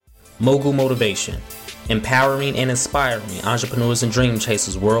Mogul Motivation, empowering and inspiring entrepreneurs and dream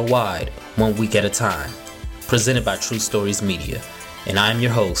chasers worldwide, 1 week at a time. Presented by True Stories Media. And I am your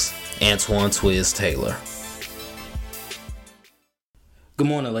host, Antoine Twiz Taylor. Good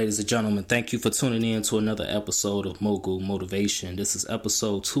morning, ladies and gentlemen. Thank you for tuning in to another episode of Mogul Motivation. This is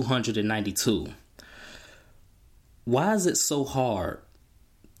episode 292. Why is it so hard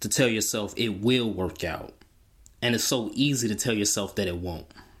to tell yourself it will work out, and it's so easy to tell yourself that it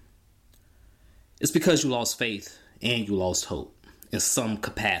won't? It's because you lost faith and you lost hope in some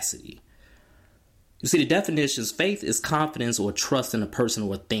capacity. You see, the definition is faith is confidence or trust in a person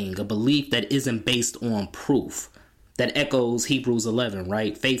or a thing, a belief that isn't based on proof. That echoes Hebrews 11,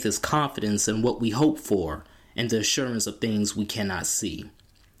 right? Faith is confidence in what we hope for and the assurance of things we cannot see.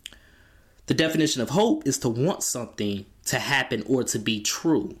 The definition of hope is to want something to happen or to be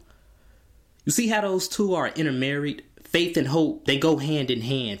true. You see how those two are intermarried? Faith and hope, they go hand in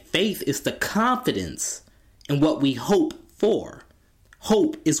hand. Faith is the confidence in what we hope for.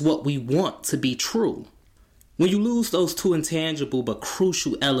 Hope is what we want to be true. When you lose those two intangible but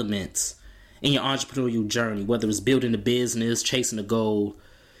crucial elements in your entrepreneurial journey, whether it's building a business, chasing a goal,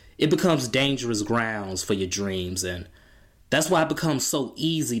 it becomes dangerous grounds for your dreams. And that's why it becomes so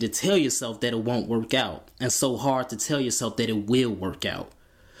easy to tell yourself that it won't work out and so hard to tell yourself that it will work out.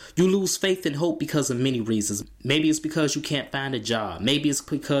 You lose faith and hope because of many reasons. Maybe it's because you can't find a job. Maybe it's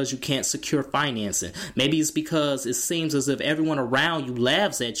because you can't secure financing. Maybe it's because it seems as if everyone around you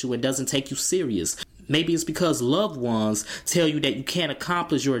laughs at you and doesn't take you serious. Maybe it's because loved ones tell you that you can't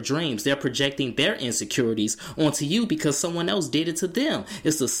accomplish your dreams. They're projecting their insecurities onto you because someone else did it to them.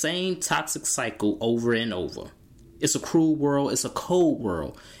 It's the same toxic cycle over and over. It's a cruel world. It's a cold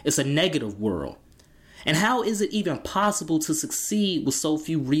world. It's a negative world. And how is it even possible to succeed with so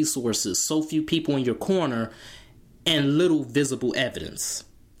few resources, so few people in your corner, and little visible evidence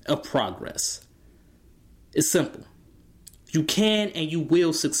of progress? It's simple. You can and you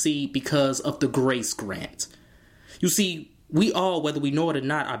will succeed because of the grace grant. You see, we all, whether we know it or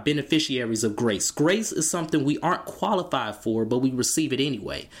not, are beneficiaries of grace. Grace is something we aren't qualified for, but we receive it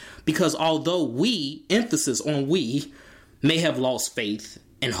anyway. Because although we, emphasis on we, may have lost faith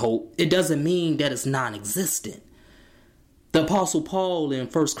and hope, it doesn't mean that it's non-existent. The Apostle Paul in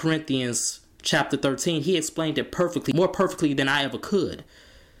 1 Corinthians chapter 13, he explained it perfectly, more perfectly than I ever could.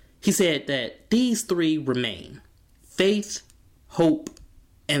 He said that these three remain: faith, hope,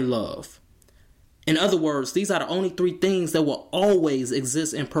 and love. In other words, these are the only three things that will always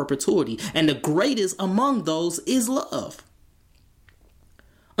exist in perpetuity, and the greatest among those is love.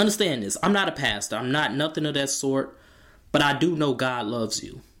 Understand this. I'm not a pastor. I'm not nothing of that sort. But I do know God loves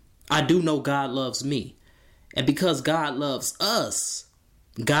you. I do know God loves me. And because God loves us,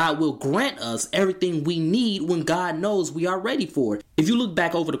 God will grant us everything we need when God knows we are ready for it. If you look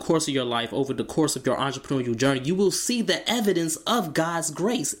back over the course of your life, over the course of your entrepreneurial journey, you will see the evidence of God's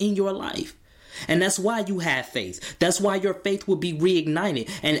grace in your life. And that's why you have faith. That's why your faith will be reignited.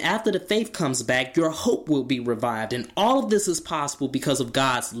 And after the faith comes back, your hope will be revived. And all of this is possible because of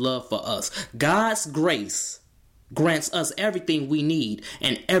God's love for us. God's grace grants us everything we need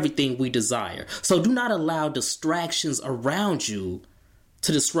and everything we desire. So do not allow distractions around you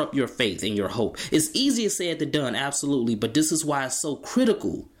to disrupt your faith and your hope. It's easier said than done, absolutely, but this is why it's so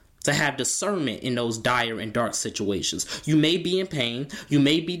critical to have discernment in those dire and dark situations. You may be in pain, you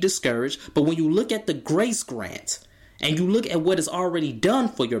may be discouraged, but when you look at the grace grant and you look at what is already done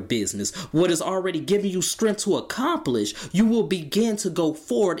for your business, what is already giving you strength to accomplish, you will begin to go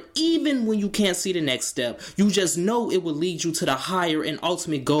forward even when you can't see the next step. You just know it will lead you to the higher and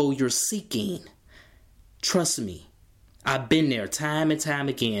ultimate goal you're seeking. Trust me, I've been there time and time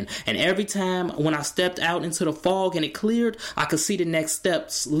again. And every time when I stepped out into the fog and it cleared, I could see the next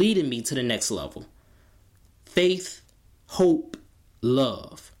steps leading me to the next level. Faith, hope,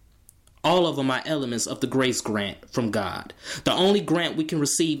 love. All of them are elements of the grace grant from God. The only grant we can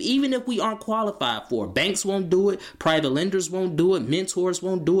receive, even if we aren't qualified for. Banks won't do it. Private lenders won't do it. Mentors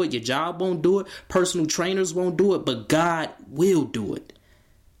won't do it. Your job won't do it. Personal trainers won't do it. But God will do it.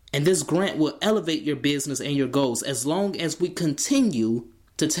 And this grant will elevate your business and your goals as long as we continue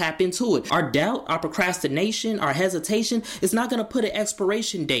to tap into it. Our doubt, our procrastination, our hesitation is not going to put an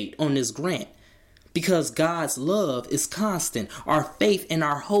expiration date on this grant. Because God's love is constant. Our faith and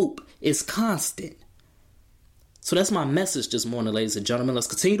our hope is constant. So that's my message this morning, ladies and gentlemen. Let's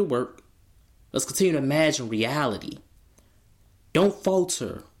continue to work. Let's continue to imagine reality. Don't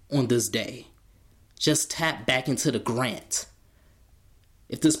falter on this day. Just tap back into the grant.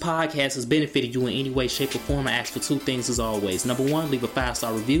 If this podcast has benefited you in any way, shape, or form, I ask for two things as always. Number one, leave a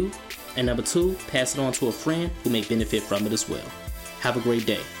 5-star review. And number two, pass it on to a friend who may benefit from it as well. Have a great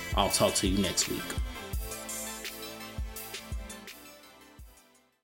day. I'll talk to you next week.